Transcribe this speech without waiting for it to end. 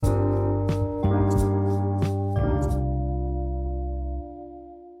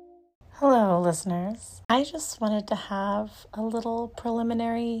listeners. I just wanted to have a little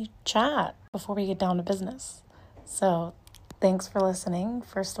preliminary chat before we get down to business. So, thanks for listening,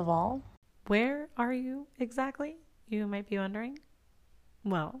 first of all. Where are you exactly? You might be wondering.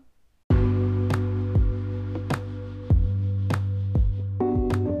 Well,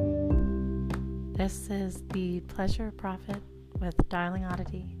 this is the Pleasure Prophet with Darling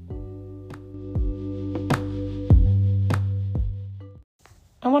Oddity.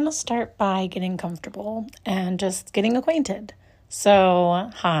 I want to start by getting comfortable and just getting acquainted. So,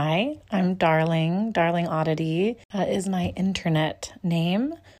 hi, I'm Darling. Darling Oddity is my internet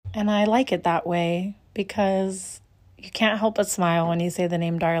name, and I like it that way because you can't help but smile when you say the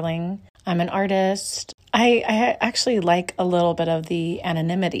name Darling. I'm an artist. I actually like a little bit of the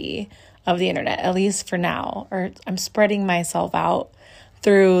anonymity of the internet, at least for now, or I'm spreading myself out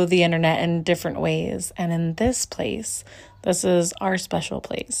through the internet in different ways. And in this place, this is our special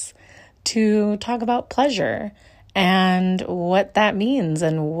place to talk about pleasure and what that means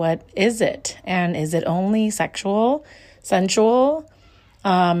and what is it? And is it only sexual, sensual?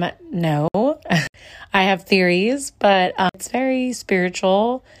 No, I have theories, but it's very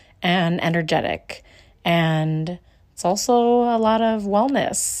spiritual and energetic. And it's also a lot of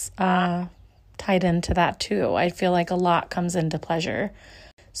wellness tied into that too. I feel like a lot comes into pleasure.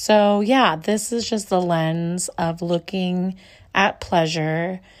 So yeah, this is just the lens of looking at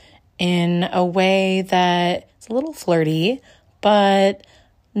pleasure in a way that is a little flirty, but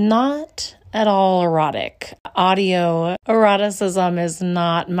not at all erotic. Audio eroticism is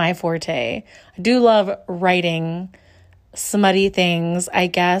not my forte. I do love writing smutty things, I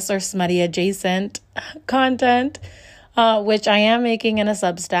guess, or smutty adjacent content, which I am making in a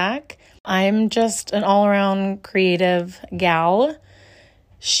Substack. I'm just an all-around creative gal.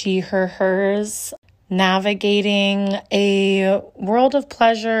 She, her, hers, navigating a world of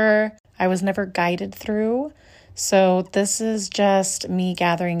pleasure I was never guided through. So this is just me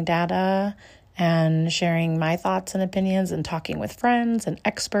gathering data and sharing my thoughts and opinions and talking with friends and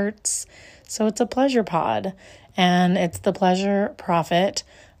experts. So it's a pleasure pod, and it's the Pleasure Prophet.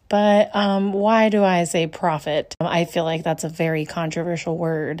 But why do I say prophet? I feel like that's a very controversial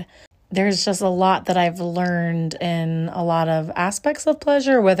word. There's just a lot that I've learned in a lot of aspects of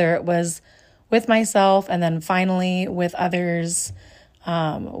pleasure, whether it was with myself and then finally with others,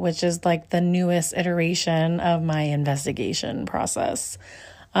 which is like the newest iteration of my investigation process.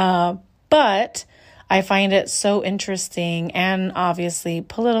 But I find it so interesting and obviously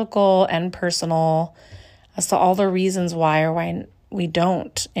political and personal as to all the reasons why or why we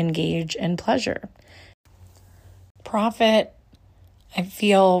don't engage in pleasure. Prophet, I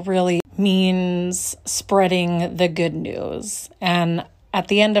feel, really means spreading the good news. And at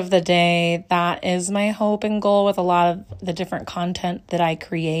the end of the day, that is my hope and goal with a lot of the different content that I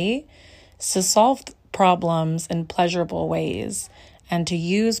create, is to solve problems in pleasurable ways and to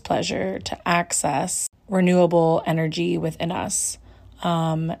use pleasure to access renewable energy within us.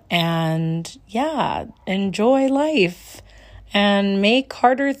 And yeah, enjoy life and make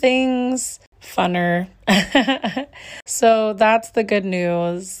harder things funner. So that's the good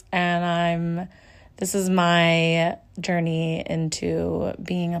news. And this is my journey into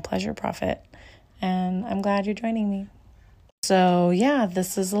being a pleasure prophet. And I'm glad you're joining me. So yeah,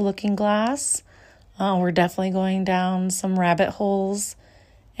 this is a looking glass. We're definitely going down some rabbit holes,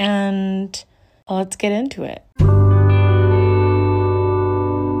 and let's get into it.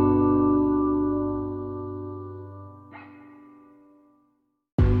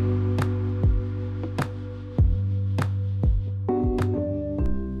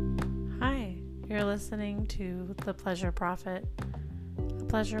 You're listening to The Pleasure Prophet, a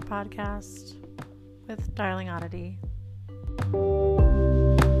pleasure podcast with Darling Oddity.